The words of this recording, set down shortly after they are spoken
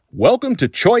Welcome to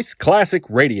Choice Classic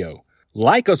Radio.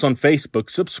 Like us on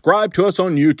Facebook, subscribe to us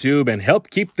on YouTube, and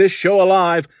help keep this show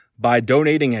alive by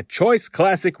donating at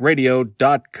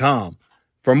choiceclassicradio.com.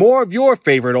 For more of your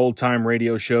favorite old-time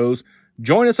radio shows,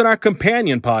 join us on our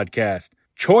companion podcast,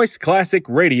 Choice Classic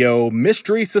Radio,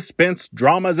 Mystery, Suspense,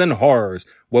 Dramas, and Horrors,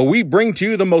 where we bring to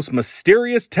you the most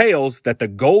mysterious tales that the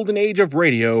golden age of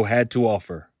radio had to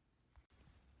offer.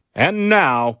 And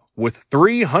now, with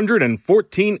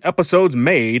 314 episodes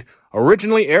made,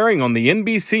 originally airing on the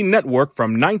NBC network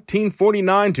from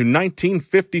 1949 to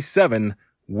 1957,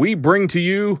 we bring to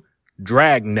you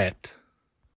Dragnet.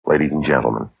 Ladies and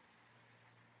gentlemen,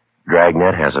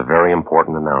 Dragnet has a very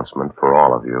important announcement for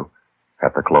all of you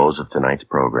at the close of tonight's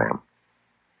program.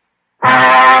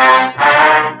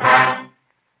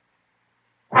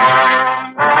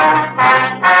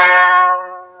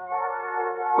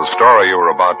 The story you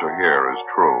are about to hear is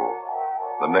true.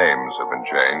 The names have been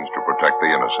changed to protect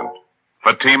the innocent.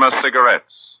 Fatima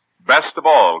Cigarettes, best of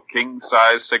all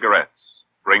king-size cigarettes,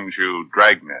 brings you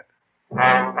Dragnet.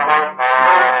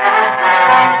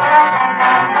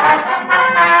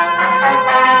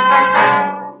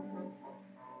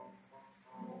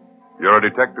 You're a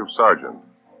detective sergeant.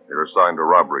 You're assigned to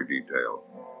robbery detail.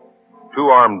 2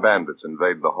 armed bandits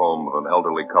invade the home of an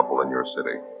elderly couple in your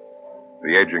city.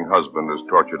 The aging husband is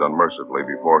tortured unmercifully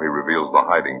before he reveals the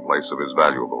hiding place of his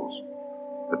valuables.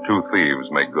 The 2 thieves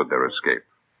make good their escape.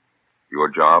 Your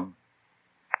job?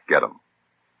 Get them.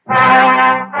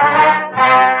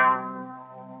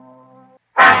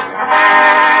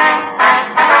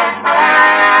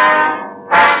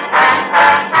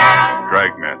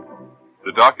 Dragnet,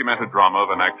 the documented drama of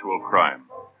an actual crime.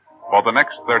 For the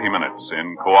next 30 minutes,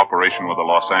 in cooperation with the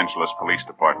Los Angeles Police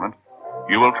Department,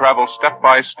 you will travel step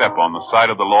by step on the side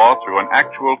of the law through an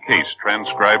actual case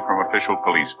transcribed from official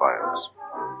police files.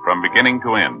 From beginning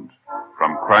to end,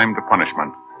 from crime to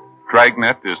punishment,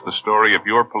 Dragnet is the story of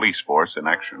your police force in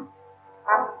action.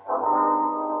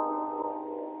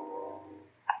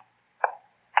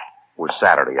 It was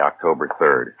Saturday, October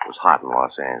 3rd. It was hot in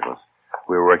Los Angeles.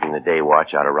 We were working the day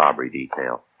watch out of robbery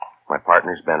detail. My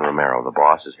partner's Ben Romero. The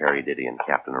boss is Harry Didion,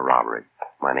 captain of robbery.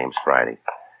 My name's Friday.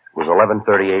 It was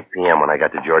 11:38 p.m. when I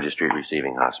got to Georgia Street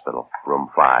Receiving Hospital, room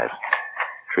 5,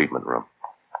 treatment room.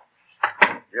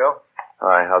 Joe?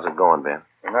 Hi, how's it going, Ben?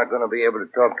 We're not going to be able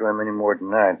to talk to him anymore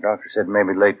tonight. Doctor said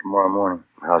maybe late tomorrow morning.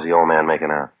 How's the old man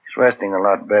making out? He's resting a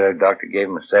lot better. Doctor gave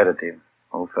him a sedative.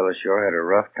 Old fella sure had a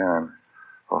rough time.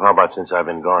 Well, how about since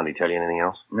I've been gone? Did he tell you anything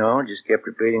else? No, just kept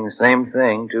repeating the same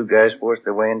thing. 2 guys forced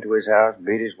their way into his house,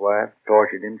 beat his wife,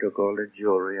 tortured him, took all their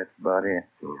jewelry. That's about it.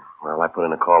 Well, I put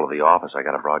in a call to the office. I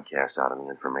got a broadcast out on the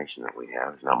information that we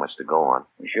have. There's not much to go on.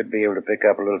 We should be able to pick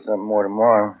up a little something more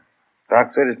tomorrow.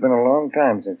 Doc said it's been a long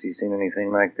time since he's seen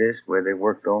anything like this, where they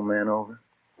worked the old man over.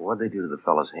 What'd they do to the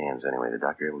fellow's hands, anyway? The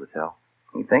doctor able to tell?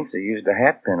 He thinks they used a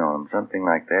hat pin on him, something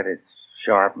like that. It's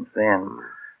sharp and thin.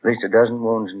 At least a dozen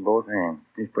wounds in both hands.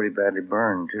 He's pretty badly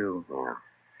burned, too. Yeah.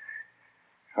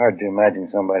 Hard to imagine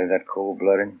somebody that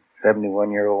cold-blooded.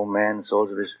 71-year-old man,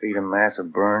 soles of his feet a mass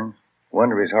of burns.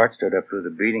 Wonder his heart stood up through the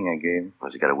beating I gave him.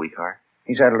 Has he got a weak heart?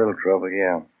 He's had a little trouble,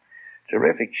 yeah.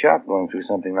 Terrific shock going through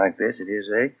something like this at his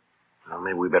age. Well,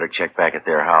 maybe we better check back at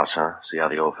their house, huh? See how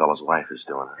the old fellow's wife is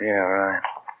doing. Yeah, right.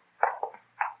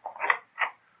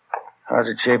 How's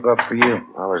it shape up for you?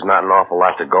 Well, there's not an awful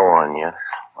lot to go on yet.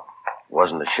 It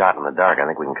wasn't a shot in the dark. I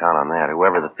think we can count on that.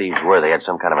 Whoever the thieves were, they had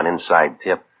some kind of an inside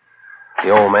tip.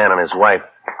 The old man and his wife,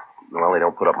 well, they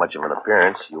don't put up much of an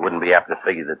appearance. You wouldn't be apt to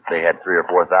figure that they had $3,000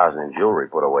 or $4,000 in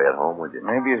jewelry put away at home, would you?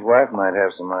 Maybe his wife might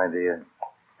have some idea.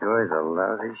 Sure is a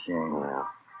lousy shame.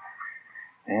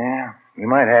 Yeah, you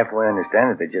might halfway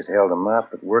understand that they just held him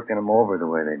up, but working him over the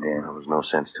way they did. There was no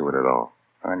sense to it at all.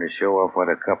 Trying to show off what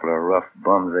a couple of rough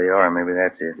bums they are. Maybe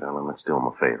that's it. Well, then let's do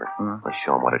them a favor. Let's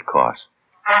show them what it costs.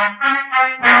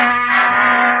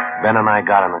 Ben and I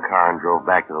got in the car and drove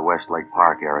back to the Westlake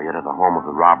Park area to the home of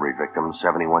the robbery victim,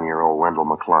 71-year-old Wendell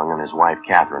McClung, and his wife,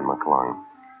 Catherine McClung.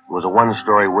 It was a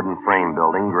 1-story wooden frame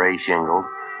building, gray shingled,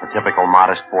 a typical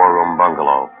modest 4-room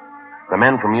bungalow. The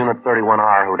men from Unit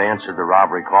 31R who'd answered the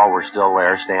robbery call were still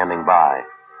there, standing by.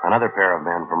 Another pair of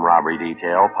men from robbery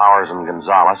detail, Powers and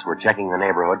Gonzalez, were checking the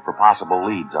neighborhood for possible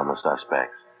leads on the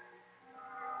suspects.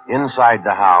 Inside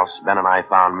the house, Ben and I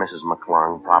found Mrs.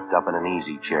 McClung propped up in an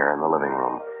easy chair in the living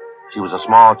room. She was a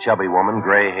small, chubby woman,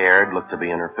 gray-haired, looked to be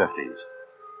in her 50s.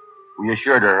 We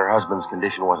assured her her husband's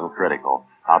condition wasn't critical.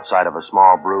 Outside of a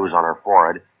small bruise on her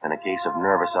forehead and a case of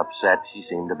nervous upset, she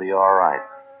seemed to be all right.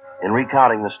 In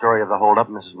recounting the story of the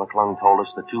holdup, Mrs. McClung told us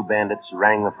the 2 bandits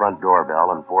rang the front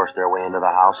doorbell and forced their way into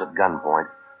the house at gunpoint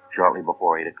shortly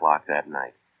before 8 o'clock that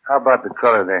night. How about the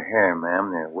color of their hair,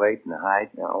 ma'am? Their weight and the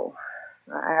height? No,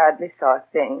 I hardly saw a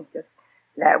thing. Just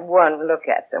that one look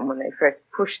at them when they first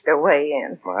pushed their way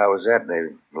in. Well, how was that?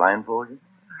 They blindfolded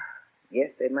you?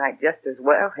 Guess they might just as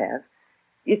well have.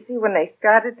 You see, when they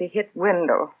started to hit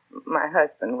Wendell, my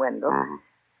husband Wendell,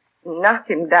 knocked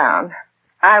him down,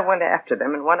 I went after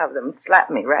them, and one of them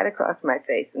slapped me right across my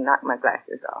face and knocked my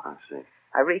glasses off. I see.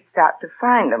 I reached out to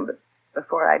find them, but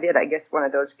before I did, I guess one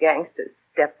of those gangsters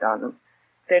stepped on them.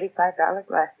 $35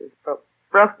 glasses, broke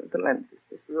both of the lenses,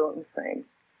 just ruined the frame.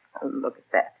 Oh, look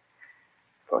at that.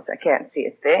 Of course, I can't see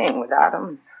a thing without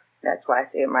them. That's why I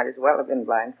say it might as well have been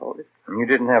blindfolded. And you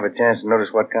didn't have a chance to notice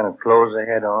what kind of clothes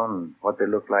they had on and what they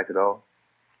looked like at all?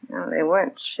 Well, they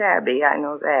weren't shabby, I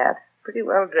know that. Pretty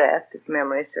well dressed, if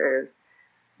memory serves.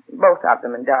 Both of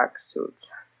them in dark suits.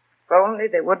 If only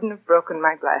they wouldn't have broken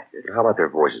my glasses. How about their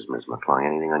voices, Miss McClung?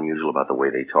 Anything unusual about the way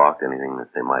they talked? Anything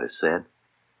that they might have said?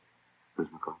 Miss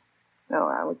McClung? No,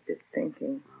 I was just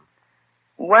thinking.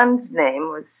 One's name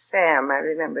was Sam, I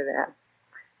remember that.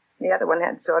 The other one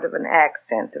had sort of an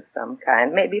accent of some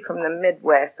kind, maybe from the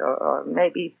Midwest or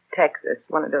maybe Texas,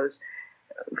 one of those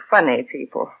funny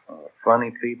people.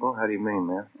 Funny people? How do you mean,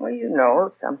 ma'am? Well, you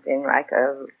know, something like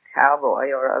a cowboy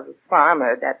or a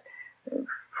farmer, that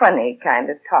funny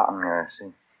kind of talk. I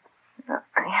see.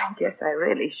 I guess I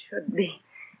really should be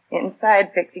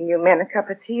inside fixing you men a cup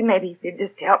of tea. Maybe if you'd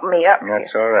just help me up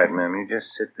That's here. all right, ma'am. You just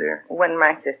sit there. When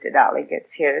my sister Dolly gets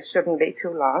here, it shouldn't be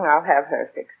too long. I'll have her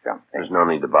fix something. There's no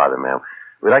need to bother, ma'am.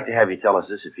 We'd like to have you tell us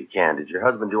this if you can. Did your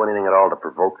husband do anything at all to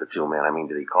provoke the two men? I mean,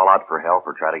 did he call out for help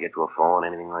or try to get to a phone,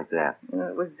 anything like that?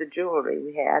 It was the jewelry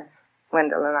we had,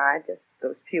 Wendell and I, just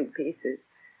those few pieces.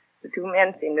 The two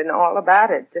men seemed to know all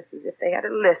about it, just as if they had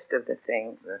a list of the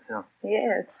things. That's all.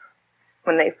 Yes.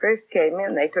 When they first came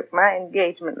in, they took my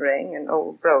engagement ring and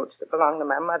old brooch that belonged to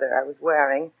my mother I was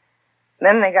wearing.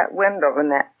 Then they got Wendell in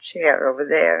that chair over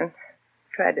there and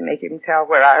tried to make him tell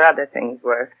where our other things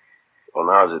were. Well,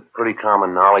 now, is it pretty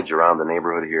common knowledge around the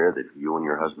neighborhood here that you and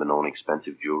your husband own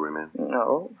expensive jewelry, ma'am?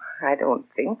 No, I don't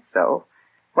think so.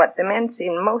 What the men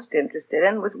seemed most interested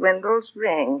in was Wendell's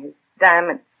ring, his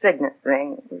diamond signet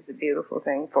ring. It was a beautiful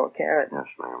thing, 4 carats. Yes,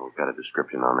 ma'am. We've got a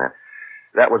description on that.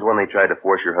 That was when they tried to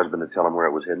force your husband to tell them where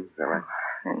it was hidden, is that right?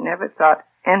 I never thought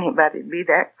anybody'd be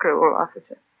that cruel,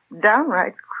 officer.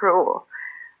 Downright cruel.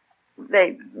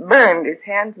 They burned his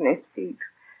hands and his feet,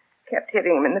 kept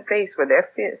hitting him in the face with their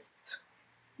fists.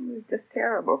 It was just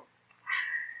terrible.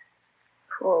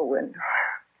 Poor Wendell.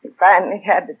 He finally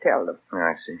had to tell them.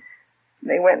 I see.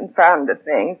 They went and found the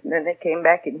things, and then they came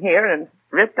back in here and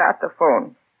ripped out the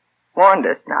phone. Warned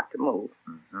us not to move.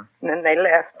 And then they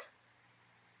left.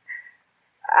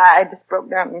 I just broke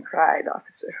down and cried,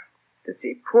 officer. To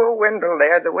see poor Wendell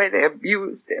there, the way they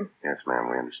abused him. Yes, ma'am,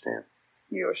 we understand.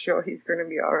 You're sure he's going to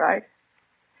be all right?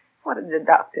 What did the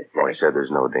doctor say? Well, he said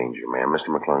there's no danger, ma'am. Mr.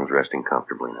 McClung's resting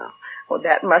comfortably now. Well,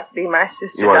 that must be my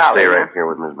sister You want to Dolly stay now. right here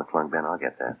with Ms. McClung, Ben? I'll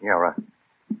get that. Yeah, right.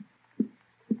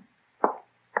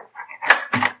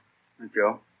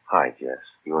 Joe. Hi, Jess.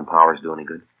 You and Powers do any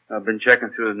good? I've been checking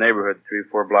through the neighborhood 3 or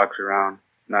 4 blocks around.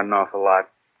 Not an awful lot.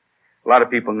 A lot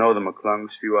of people know the McClungs.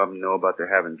 Few of them know about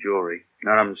their having jewelry.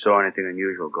 None of them saw anything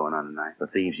unusual going on tonight. The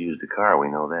thieves used the car,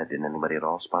 we know that. Didn't anybody at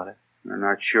all spot it? I'm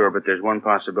not sure, but there's one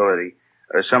possibility.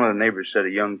 Some of the neighbors said a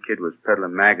young kid was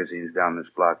peddling magazines down this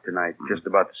block tonight, just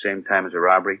about the same time as the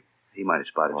robbery. He might have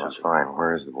spotted Well, that's something. fine.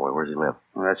 Where is the boy? Where does he live?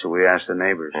 Well, that's what we asked the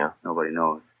neighbors. Yeah. Nobody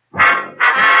knows.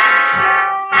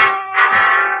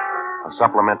 A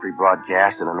supplementary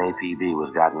broadcast in an APB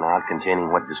was gotten out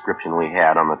containing what description we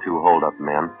had on the 2 hold-up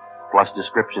men, plus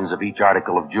descriptions of each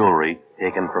article of jewelry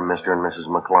taken from Mr. and Mrs.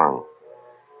 McClung.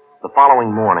 The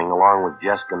following morning, along with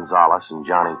Jess Gonzalez and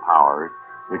Johnny Powers,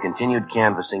 we continued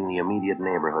canvassing the immediate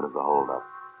neighborhood of the hold-up.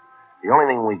 The only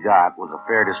thing we got was a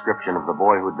fair description of the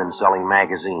boy who'd been selling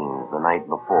magazines the night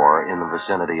before in the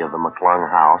vicinity of the McClung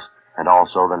house, and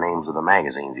also the names of the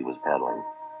magazines he was peddling.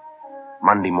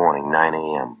 Monday morning, 9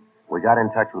 a.m. We got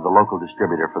in touch with the local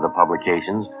distributor for the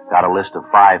publications, got a list of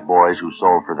 5 boys who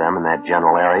sold for them in that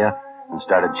general area, and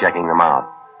started checking them out.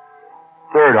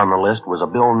 Third on the list was a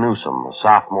Bill Newsom, a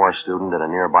sophomore student at a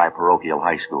nearby parochial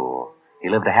high school. He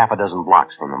lived a half a dozen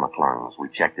blocks from the McClungs. We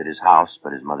checked at his house,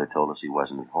 but his mother told us he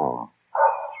wasn't at home.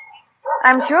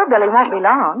 I'm sure Billy won't be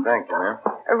long. Thank you, ma'am.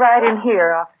 Right in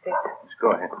here, officer. Let's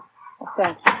go ahead.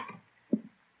 Thank you.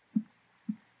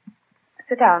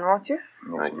 Sit down, won't you?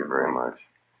 Thank you very much.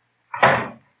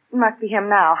 It must be him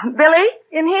now. Billy,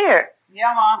 in here.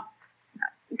 Yeah, Mom.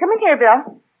 Come in here,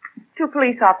 Bill. 2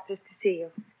 police officers to see you.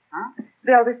 Huh?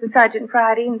 Bill, this is Sergeant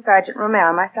Friday and Sergeant Romero,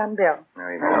 my son Bill.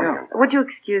 Would you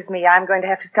excuse me? I'm going to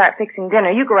have to start fixing dinner.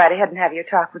 You go right ahead and have your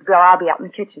talk with Bill. I'll be out in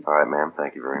the kitchen. All right, ma'am.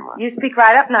 Thank you very much. You speak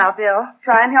right up now, Bill.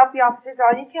 Try and help the officers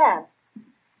all you can.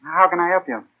 How can I help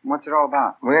you? What's it all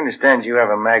about? We understand you have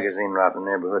a magazine out in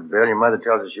the neighborhood, Bill. Your mother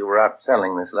tells us you were out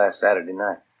selling this last Saturday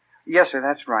night. Yes, sir,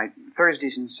 that's right.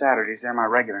 Thursdays and Saturdays, they're my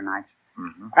regular nights.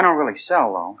 I don't really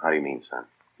sell, though. How do you mean, son?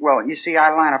 Well, you see,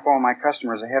 I line up all my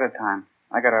customers ahead of time.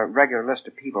 I got a regular list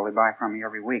of people who buy from me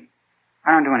every week.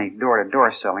 I don't do any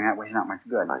door-to-door selling. That way it's not much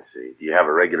good. I see. Do you have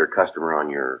a regular customer on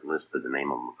your list with the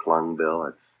name of McClung, Bill?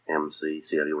 That's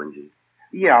M-C-C-L-U-N-G.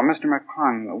 Yeah, Mr.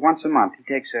 McClung. Once a month,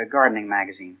 he takes a gardening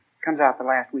magazine. Comes out the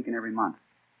last weekend every month.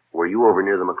 Were you over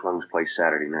near the McClung's place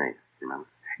Saturday night? Do you remember?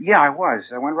 Yeah, I was.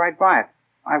 I went right by it.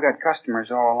 I've got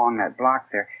customers all along that block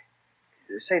there.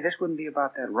 Say, this wouldn't be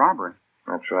about that robbery.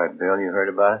 That's right, Bill. You heard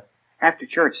about it? After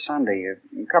church Sunday,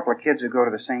 a couple of kids who go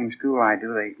to the same school I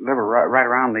do, they live right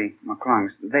around the McClungs.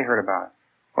 They heard about it.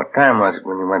 What time was it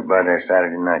when you went by there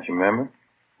Saturday night, you remember?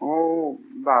 Oh,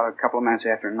 about a couple of minutes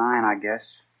after 9, I guess.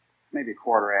 Maybe a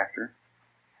quarter after.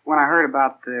 When I heard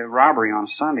about the robbery on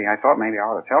Sunday, I thought maybe I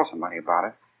ought to tell somebody about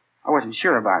it. I wasn't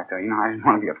sure about it, though. You know, I didn't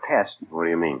want to be a pest. What do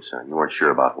you mean, son? You weren't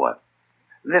sure about what?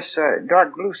 This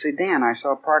dark blue sedan I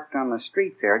saw parked on the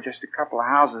street there, just a couple of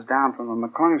houses down from the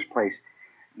McClung's place.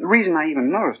 The reason I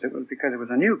even noticed it was because it was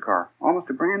a new car, almost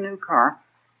a brand new car,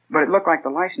 but it looked like the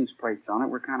license plates on it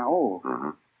were kind of old.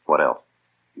 What else?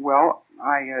 Well,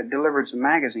 I delivered some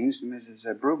magazines to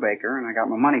Mrs. Brubaker, and I got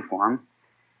my money for them.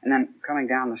 And then coming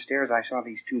down the stairs, I saw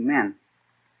these two men.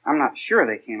 I'm not sure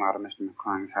they came out of Mr.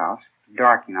 McClung's house. It's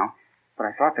dark, you know, but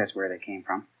I thought that's where they came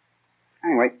from.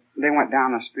 Anyway, they went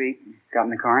down the street, got in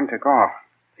the car, and took off.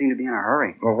 Seemed to be in a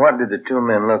hurry. Well, what did the two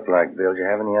men look like, Bill? Do you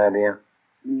have any idea?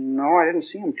 No, I didn't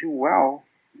see them too well.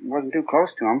 Wasn't too close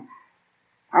to them.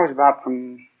 I was about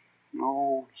from,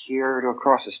 here to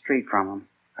across the street from them.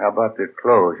 How about their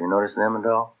clothes? You notice them at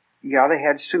all? Yeah, they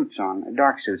had suits on,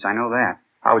 dark suits, I know that.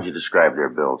 How would you describe their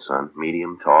build, son?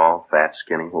 Medium, tall, fat,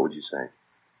 skinny? What would you say?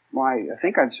 Why, I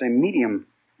think I'd say medium.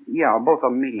 Yeah, both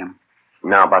of them medium.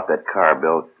 Now about that car,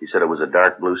 Bill. You said it was a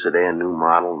dark blue sedan, new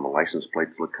model, and the license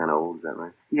plates look kind of old. Is that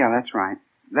right? Yeah, that's right.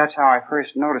 That's how I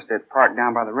first noticed it parked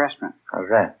down by the restaurant. How's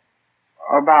that?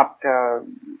 About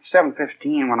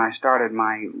 7:15 when I started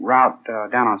my route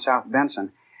down on South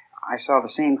Benson, I saw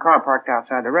the same car parked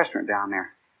outside the restaurant down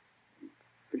there.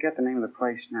 Forget the name of the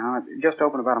place now. It just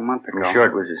opened about a month ago. You're sure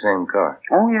it was the same car?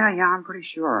 Oh, yeah, I'm pretty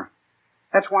sure.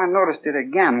 That's why I noticed it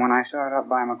again when I saw it up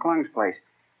by McClung's place.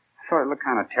 I thought it looked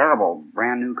kind of terrible.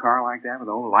 Brand new car like that with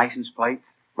old license plates.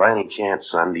 By any chance,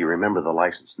 son, do you remember the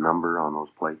license number on those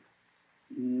plates?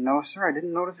 No, sir, I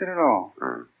didn't notice it at all.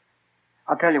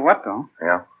 I'll tell you what, though.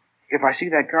 Yeah? If I see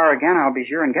that car again, I'll be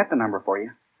sure and get the number for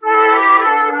you.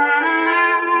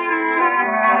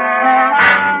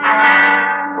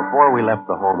 Before we left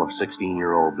the home of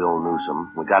 16-year-old Bill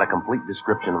Newsom, we got a complete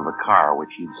description of the car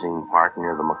which he'd seen parked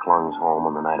near the McClung's home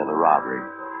on the night of the robbery.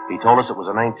 He told us it was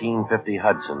a 1950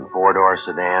 Hudson, four-door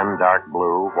sedan, dark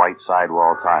blue, white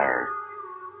sidewall tires.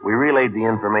 We relayed the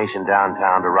information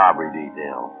downtown to robbery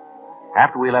detail.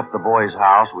 After we left the boy's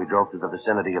house, we drove to the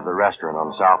vicinity of the restaurant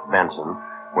on South Benson,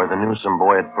 where the Newsom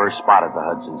boy had first spotted the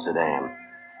Hudson sedan.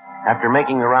 After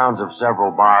making the rounds of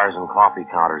several bars and coffee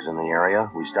counters in the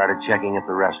area, we started checking at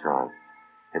the restaurant.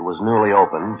 It was newly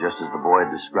opened, just as the boy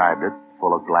had described it,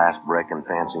 full of glass, brick, and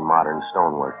fancy modern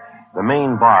stonework. The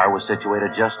main bar was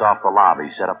situated just off the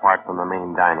lobby, set apart from the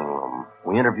main dining room.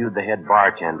 We interviewed the head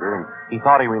bartender, and he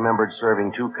thought he remembered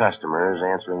serving two customers,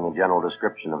 answering the general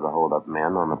description of the hold-up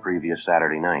men on the previous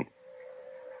Saturday night.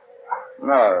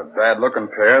 Not a bad-looking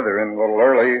pair. They're in a little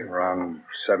early, around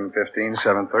 7:15,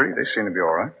 7:30. They seem to be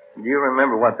all right. Do you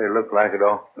remember what they looked like at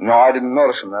all? No, I didn't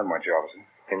notice them that much, officer.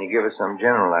 Can you give us some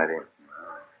general idea?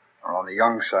 On the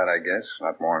young side, I guess.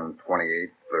 Not more than 28,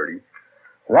 30.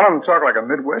 One of them talked like a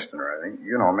Midwesterner, I think.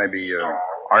 You know, maybe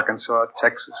Arkansas,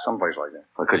 Texas, someplace like that.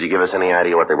 Well, could you give us any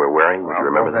idea what they were wearing? Would you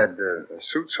remember that? Both had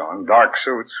suits on, dark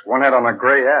suits. One had on a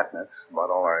gray hat, and that's about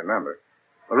all I remember.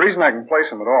 The reason I can place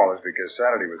them at all is because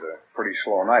Saturday was a pretty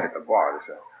slow night at the bar. It's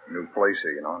a new place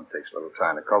here, you know, and it takes a little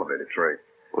time to cultivate a trade.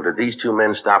 Well, did these two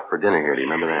men stop for dinner here? Do you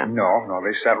remember that? No,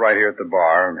 they sat right here at the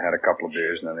bar and had a couple of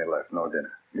beers, and then they left. No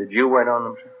dinner. Did you wait on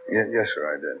them, sir? Yes,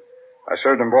 sir, I did. I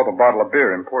served them both a bottle of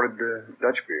beer, imported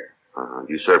Dutch beer.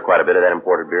 Do you serve quite a bit of that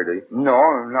imported beer, do you?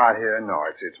 No, not here, no.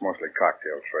 It's mostly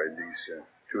cocktail trade. These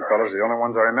two fellows are the only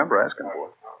ones I remember asking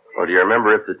for. Well, do you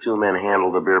remember if the two men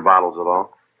handled the beer bottles at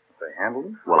all? They handled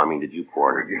them? Well, I mean, did you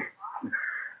pour it?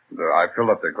 I filled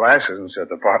up their glasses and set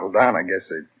the bottle down. I guess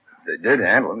they did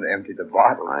handle them. They emptied the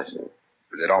bottle. I see.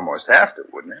 But they'd almost have to,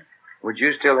 wouldn't they? Would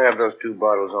you still have those 2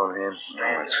 bottles on hand?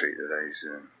 Let's see, today's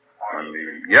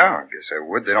Monday. Yeah, I guess I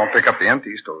would. They don't pick up the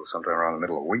empties till sometime around the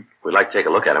middle of the week. We'd like to take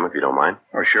a look at them if you don't mind.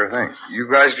 Oh, sure thing. You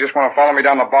guys just want to follow me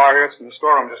down the bar here? It's in the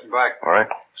storeroom just in back. All right,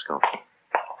 let's go.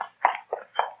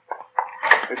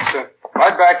 It's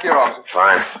right back here, officer.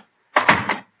 Fine.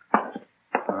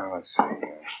 Let's see.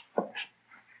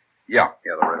 Yeah,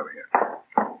 they're right over here.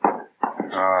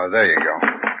 There you go.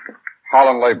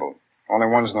 Holland label. Only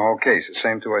ones in the whole case. The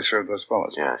same 2 I served those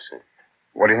fellas. Yeah, I see.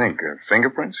 What do you think?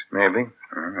 Fingerprints? Maybe.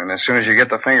 And as soon as you get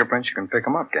the fingerprints, you can pick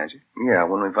them up, can't you? Yeah,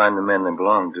 when we find the men they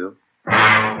belong to.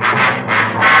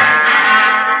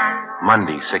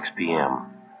 Monday, 6 p.m.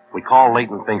 We called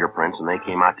Leighton Fingerprints, and they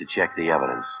came out to check the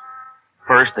evidence.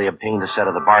 First, they obtained a set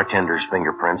of the bartender's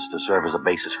fingerprints to serve as a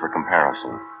basis for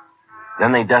comparison.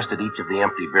 Then they dusted each of the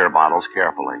empty beer bottles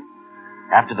carefully.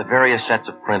 After the various sets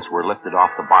of prints were lifted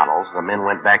off the bottles, the men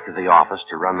went back to the office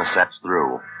to run the sets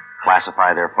through,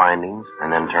 classify their findings,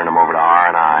 and then turn them over to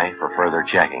R&I for further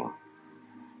checking.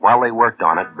 While they worked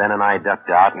on it, Ben and I ducked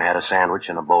out and had a sandwich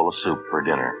and a bowl of soup for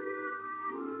dinner.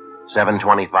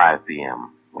 7:25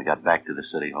 p.m. We got back to the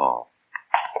city hall.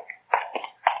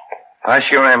 I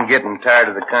sure am getting tired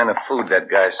of the kind of food that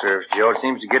guy serves, Joe. It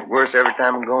seems to get worse every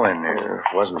time I go in there.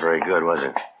 It wasn't very good, was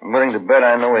it? I'm willing to bet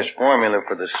I know his formula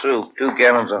for the soup. 2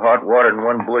 gallons of hot water and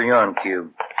 1 bouillon cube.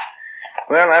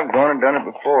 Well, I've gone and done it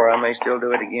before. I may still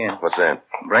do it again. What's that?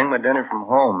 Bring my dinner from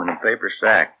home in a paper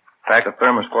sack. Pack a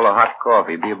thermos full of hot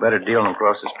coffee. Be a better deal than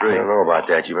across the I street. don't know about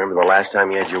that. You remember the last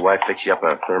time you had your wife fix you up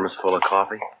a thermos full of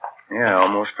coffee? Yeah, I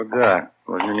almost forgot.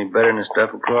 Wasn't any better than the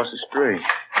stuff across the street.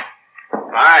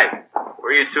 Hi.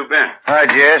 Where you 2 been? Hi,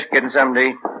 Jess. Getting something to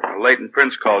eat? Leighton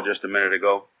Prince called just a minute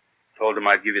ago. Told him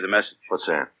I'd give you the message. What's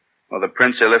that? Well, the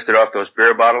prints they lifted off those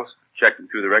beer bottles, checked them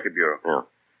through the record bureau. Yeah.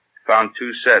 Found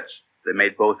 2 sets. They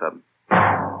made both of them.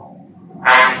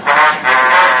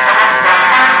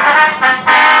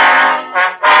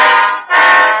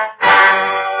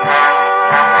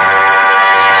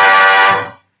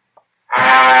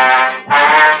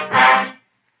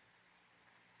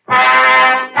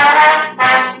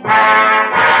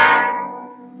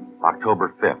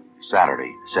 October 5th,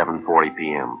 Saturday, 7:40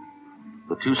 p.m.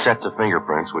 The 2 sets of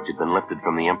fingerprints which had been lifted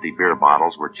from the empty beer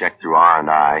bottles were checked through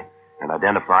R&I and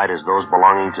identified as those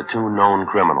belonging to 2 known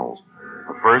criminals.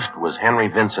 The first was Henry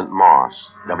Vincent Moss,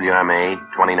 WMA,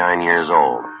 29 years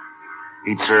old.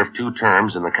 He'd served 2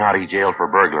 terms in the county jail for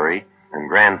burglary and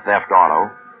grand theft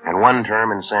auto, and 1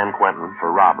 term in San Quentin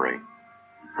for robbery.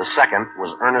 The second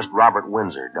was Ernest Robert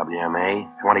Windsor,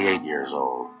 WMA, 28 years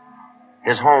old.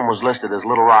 His home was listed as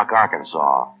Little Rock,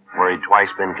 Arkansas, where he'd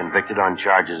twice been convicted on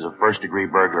charges of first-degree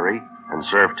burglary and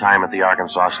served time at the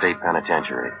Arkansas State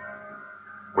Penitentiary.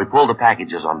 We pulled the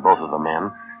packages on both of the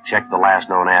men, checked the last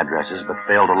known addresses, but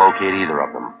failed to locate either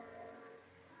of them.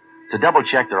 To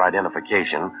double-check their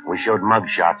identification, we showed mug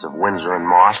shots of Windsor and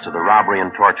Moss to the robbery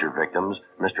and torture victims,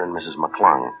 Mr. and Mrs.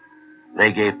 McClung.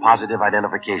 They gave positive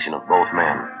identification of both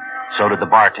men. So did the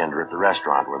bartender at the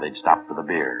restaurant where they'd stopped for the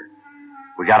beer.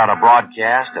 We got out a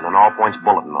broadcast and an all-points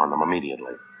bulletin on them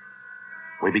immediately.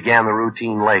 We began the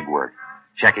routine legwork,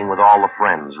 checking with all the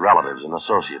friends, relatives, and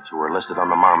associates who were listed on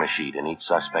the mama sheet in each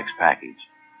suspect's package.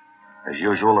 As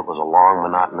usual, it was a long,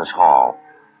 monotonous haul.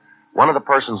 One of the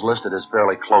persons listed as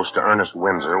fairly close to Ernest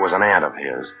Windsor was an aunt of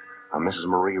his, a Mrs.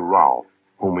 Marie Rolfe,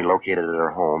 whom we located at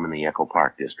her home in the Echo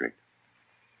Park district.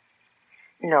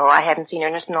 No, I haven't seen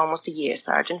Ernest in almost a year,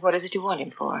 Sergeant. What is it you want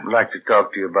him for? I'd like to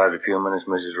talk to you about it a few minutes,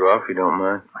 Mrs. Rolfe, if you don't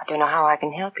mind. I don't know how I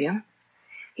can help you.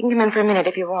 You can come in for a minute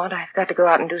if you want. I've got to go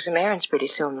out and do some errands pretty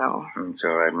soon, though. It's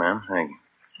all right, ma'am. Thank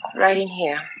you. Right in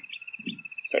here.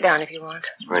 Sit down if you want.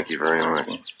 Thank you very much.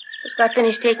 Just got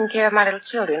finished taking care of my little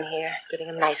children here, getting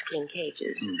them nice, clean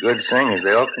cages. Good singers.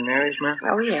 They all canaries, ma'am?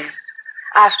 Oh, yes.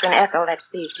 Oscar and Ethel, that's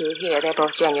these 2 here. They're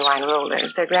both genuine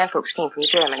rollers. Their grandfolks came from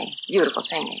Germany. Beautiful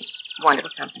singers. Wonderful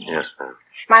company. Yes, ma'am.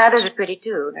 My others are pretty,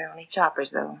 too. They're only choppers,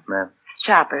 though. Ma'am?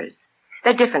 Choppers.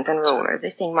 They're different than rollers.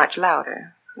 They sing much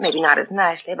louder. Maybe not as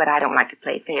nicely, but I don't like to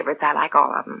play favorites. I like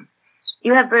all of them.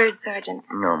 You have birds, Sergeant?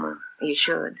 No, ma'am. You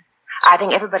should. I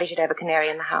think everybody should have a canary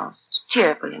in the house.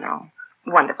 Cheerful, you know.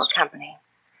 Wonderful company.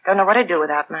 Don't know what I'd do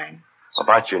without mine.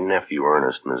 About your nephew,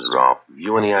 Ernest, Ms. Rolfe. Have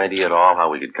you any idea at all how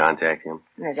we could contact him?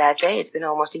 As I say, it's been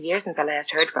almost a year since I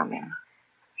last heard from him.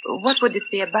 What would this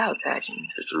be about, Sergeant?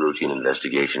 Just a routine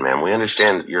investigation, ma'am. We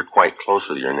understand that you're quite close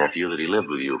with your nephew, that he lived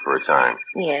with you for a time.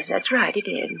 Yes, that's right, he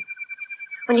did.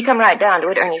 When you come right down to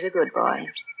it, Ernie's a good boy.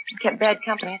 He kept bad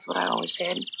company, that's what I always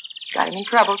said. Got him in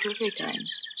trouble 2 or 3 times.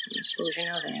 I suppose you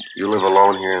know that. You live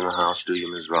alone here in the house, do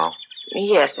you, Ms. Rolfe?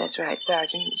 Yes, that's right,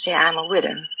 Sergeant. See, I'm a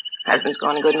widow. Husband's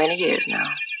gone a good many years now.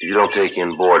 You don't take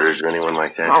in boarders or anyone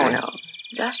like that, Oh, do you? no.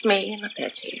 Just me and the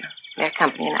pets here. They're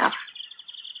company enough.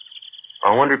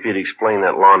 I wonder if you'd explain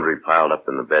that laundry piled up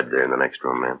in the bed there in the next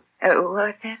room, ma'am.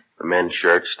 What's that? The men's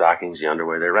shirts, stockings, the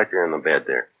underwear, they're right there in the bed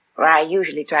there. Well, I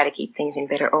usually try to keep things in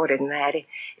better order than that.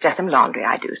 Just some laundry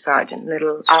I do, Sergeant.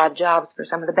 Little odd jobs for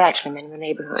some of the bachelor men in the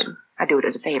neighborhood. I do it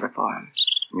as a favor for them.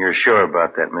 You're sure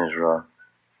about that, Miss Raw?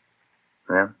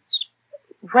 Yeah?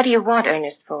 What do you want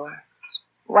Ernest for?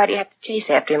 Why do you have to chase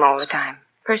after him all the time?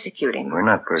 Persecute him? We're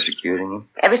not persecuting him.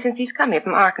 Ever since he's come here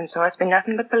from Arkansas, it's been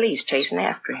nothing but police chasing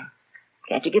after him.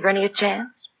 Can't you give Ernie a chance?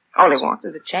 All he wants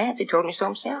is a chance. He told me so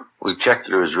himself. We've checked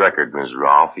through his record, Ms.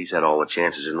 Rolfe. He's had all the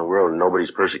chances in the world, and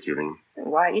nobody's persecuting him. Then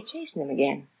why are you chasing him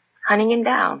again? Hunting him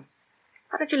down?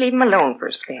 Why don't you leave him alone for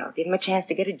a spell? Give him a chance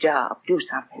to get a job, do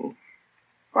something.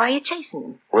 Why are you chasing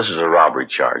him? Well, this is a robbery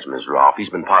charge, Ms. Rolfe. He's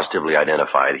been positively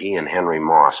identified. He and Henry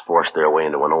Moss forced their way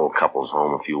into an old couple's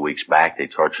home a few weeks back. They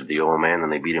tortured the old man,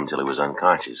 and they beat him till he was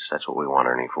unconscious. That's what we want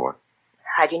Ernie for.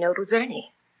 How'd you know it was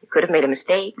Ernie? You could have made a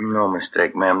mistake. No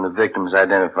mistake, ma'am. The victims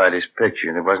identified his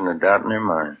picture. There wasn't a doubt in their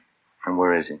mind. And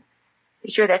where is he?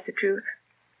 You sure that's the truth?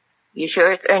 You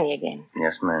sure it's Ernie again?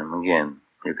 Yes, ma'am. Again.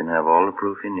 You can have all the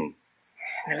proof you need.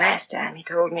 The last time he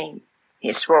told me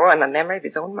he swore on the memory of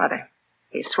his own mother.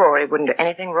 He swore he wouldn't do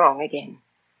anything wrong again.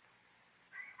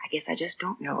 I guess I just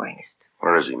don't know, Ernest.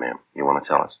 Where is he, ma'am? You want to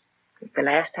tell us? It's the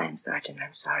last time, Sergeant.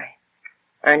 I'm sorry.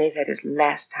 Ernie's had his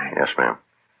last time. Yes, ma'am.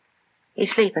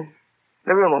 He's sleeping.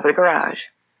 The room over the garage.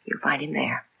 You'll find him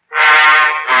there.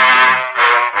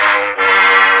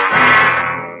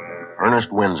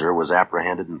 Ernest Windsor was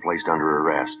apprehended and placed under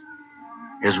arrest.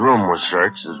 His room was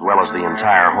searched, as well as the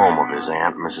entire home of his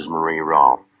aunt, Mrs. Marie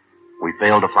Rolfe. We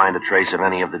failed to find a trace of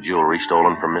any of the jewelry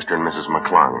stolen from Mr. and Mrs.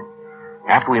 McClung.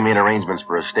 After we made arrangements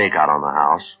for a stakeout on the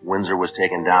house, Windsor was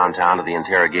taken downtown to the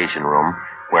interrogation room,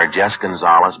 where Jess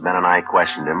Gonzalez, Ben, and I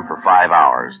questioned him for 5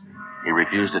 hours. He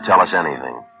refused to tell us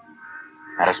anything.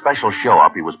 At a special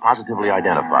show-up, he was positively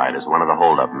identified as one of the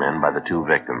hold-up men by the two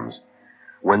victims.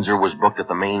 Windsor was booked at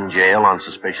the main jail on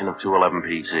suspicion of 211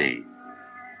 PC.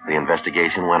 The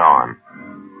investigation went on.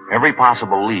 Every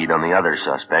possible lead on the other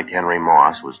suspect, Henry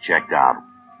Moss, was checked out.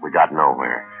 We got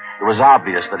nowhere. It was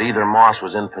obvious that either Moss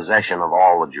was in possession of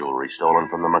all the jewelry stolen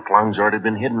from the McClungs, or it had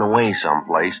been hidden away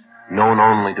someplace, known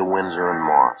only to Windsor and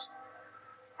Moss.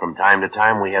 From time to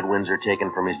time, we had Windsor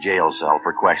taken from his jail cell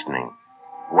for questioning.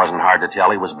 It wasn't hard to tell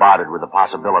he was bothered with the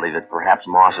possibility that perhaps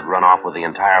Moss had run off with the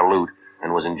entire loot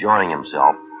and was enjoying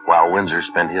himself while Windsor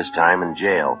spent his time in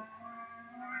jail.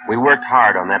 We worked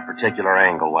hard on that particular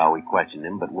angle while we questioned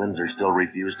him, but Windsor still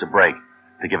refused to break,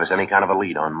 to give us any kind of a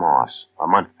lead on Moss. A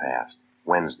month passed.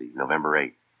 Wednesday, November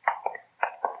 8th.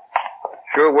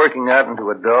 Sure working out into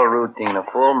a dull routine. A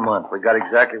full month. We got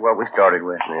exactly what we started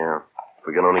with. Yeah. If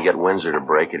we could only get Windsor to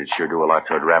break it, it'd sure do a lot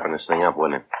toward wrapping this thing up,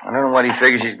 wouldn't it? I don't know what he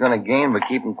figures he's going to gain by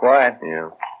keeping quiet. Yeah.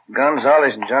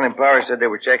 Gonzalez and Johnny Power said they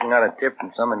were checking out a tip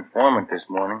from some informant this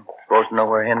morning. Supposed to know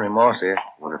where Henry Moss is.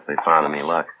 Wonder if they found any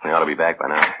luck. They ought to be back by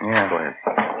now. Yeah. Go ahead.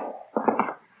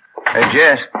 Hey,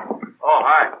 Jess. Oh,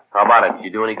 hi. How about it? Did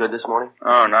you do any good this morning?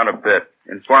 Oh, not a bit.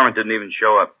 Informant didn't even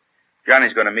show up.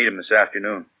 Johnny's going to meet him this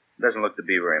afternoon. Doesn't look to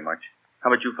be very much. How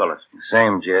about you fellas?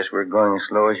 Same, Jess. We're going as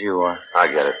slow as you are. I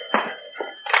get it.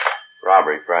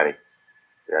 Robbery, Friday.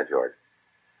 Yeah, George.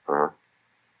 Uh-huh.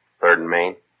 3rd and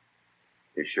Main?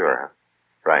 You sure, huh?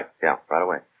 Right, yeah, right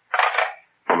away.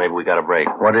 Well, maybe we got a break.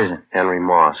 What is it? Henry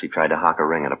Moss. He tried to hock a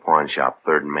ring at a pawn shop,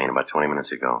 3rd and Main, about 20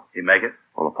 minutes ago. He make it?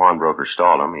 Well, the pawnbroker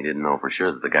stalled him. He didn't know for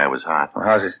sure that the guy was hot. Well,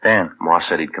 how's it stand? Moss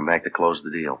said he'd come back to close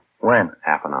the deal. When?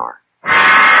 Half an hour.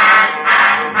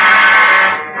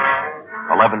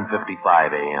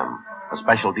 11:55 a.m. A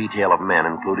special detail of men,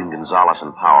 including Gonzalez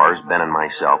and Powers, Ben and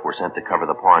myself, were sent to cover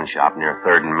the pawn shop near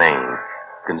 3rd and Main.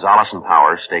 Gonzalez and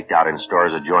Powers staked out in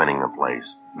stores adjoining the place.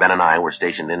 Ben and I were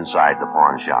stationed inside the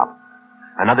pawn shop.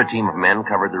 Another team of men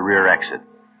covered the rear exit.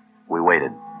 We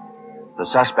waited. The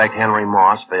suspect, Henry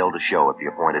Moss, failed to show at the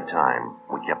appointed time.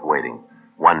 We kept waiting.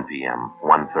 1 p.m.,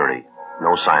 1:30.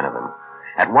 No sign of him.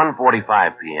 At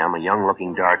 1:45 p.m., a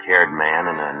young-looking, dark-haired man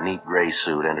in a neat gray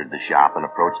suit entered the shop and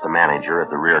approached the manager at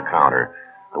the rear counter.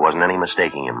 There wasn't any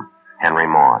mistaking him. Henry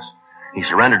Moss. He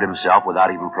surrendered himself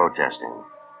without even protesting.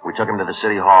 We took him to the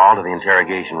city hall, to the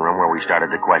interrogation room, where we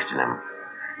started to question him.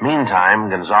 Meantime,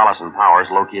 Gonzalez and Powers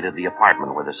located the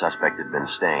apartment where the suspect had been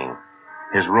staying.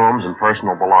 His rooms and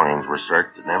personal belongings were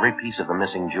searched, and every piece of the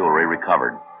missing jewelry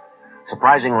recovered.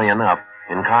 Surprisingly enough,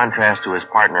 in contrast to his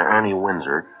partner, Ernie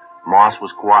Windsor, Moss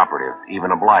was cooperative,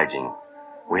 even obliging.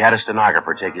 We had a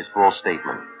stenographer take his full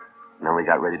statement, and then we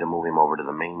got ready to move him over to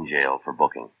the main jail for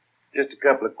booking. Just a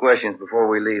couple of questions before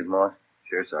we leave, Moss.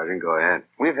 Sure, Sergeant. Go ahead.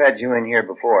 We've had you in here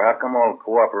before. How come all the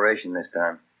cooperation this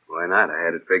time? Why not? I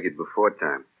had it figured before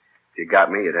time. If you got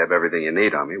me, you'd have everything you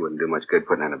need on me. Wouldn't do much good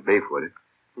putting on a beef, would it?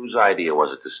 Whose idea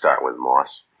was it to start with, Moss?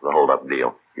 The hold-up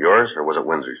deal. Yours, or was it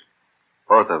Windsor's?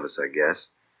 Both of us, I guess.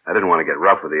 I didn't want to get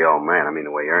rough with the old man. I mean,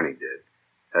 the way Ernie did.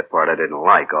 That part I didn't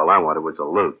like. All I wanted was the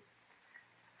loot.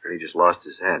 Ernie just lost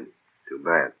his head. Too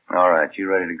bad. All right, you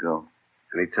ready to go?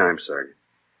 Any time, Sergeant.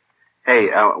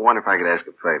 Hey, I wonder if I could ask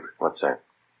a favor. What's that?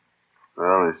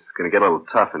 Well, it's going to get a little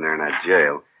tough in there in that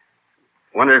jail.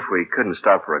 Wonder if we couldn't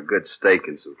stop for a good steak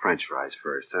and some French fries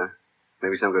first, huh?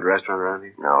 Maybe some good restaurant around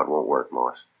here? No, it won't work,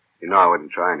 Moss. You know I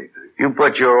wouldn't try anything. You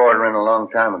put your order in a long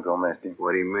time ago, mister.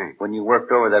 What do you mean? When you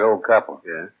worked over that old couple.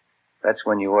 Yeah? That's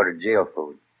when you ordered jail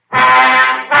food.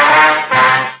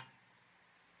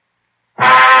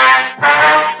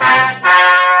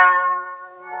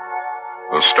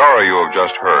 The story you have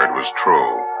just heard was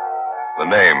true. The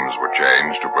names were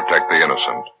changed to protect the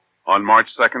innocent. On March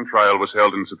 2nd, trial was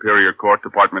held in Superior Court,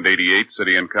 Department 88,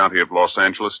 City and County of Los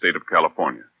Angeles, State of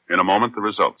California. In a moment, the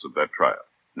results of that trial.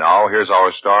 Now, here's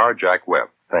our star, Jack Webb.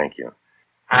 Thank you.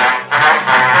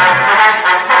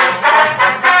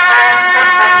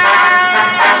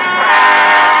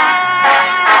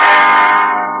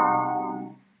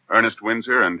 Ernest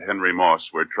Windsor and Henry Moss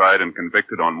were tried and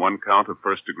convicted on one count of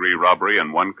first-degree robbery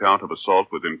and one count of assault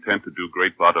with intent to do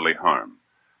great bodily harm.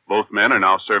 Both men are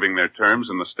now serving their terms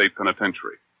in the state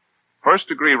penitentiary.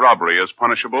 First-degree robbery is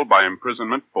punishable by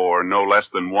imprisonment for no less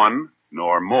than 1,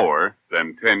 nor more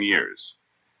than 10 years.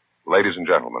 Ladies and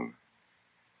gentlemen,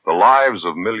 the lives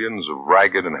of millions of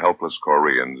ragged and helpless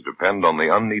Koreans depend on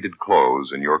the unneeded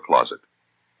clothes in your closet.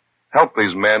 Help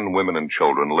these men, women, and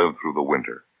children live through the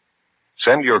winter.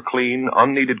 Send your clean,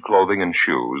 unneeded clothing and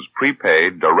shoes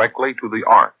prepaid directly to the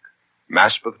Ark,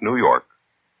 Maspeth, New York,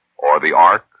 or the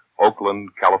Ark, Oakland,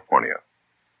 California.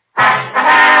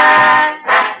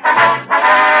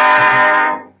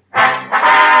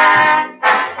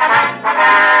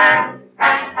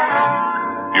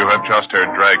 You have just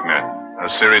heard Dragnet, a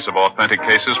series of authentic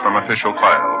cases from official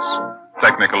files.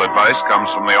 Technical advice comes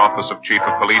from the Office of Chief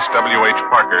of Police W.H.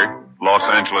 Parker, Los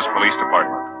Angeles Police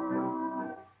Department.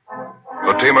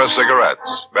 Fatima Cigarettes,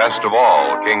 best of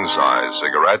all king-size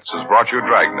cigarettes, has brought you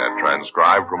Dragnet,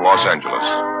 transcribed from Los Angeles.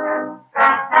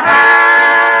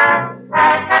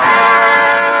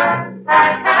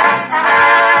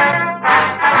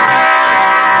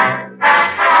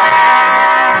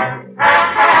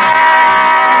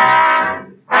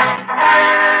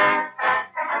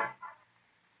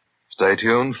 Stay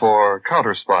tuned for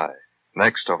Counter Spy,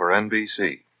 next over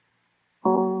NBC.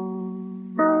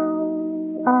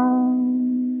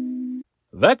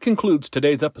 That concludes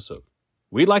today's episode.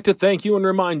 We'd like to thank you and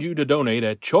remind you to donate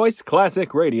at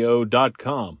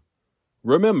choiceclassicradio.com.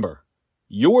 Remember,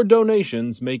 your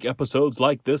donations make episodes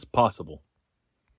like this possible.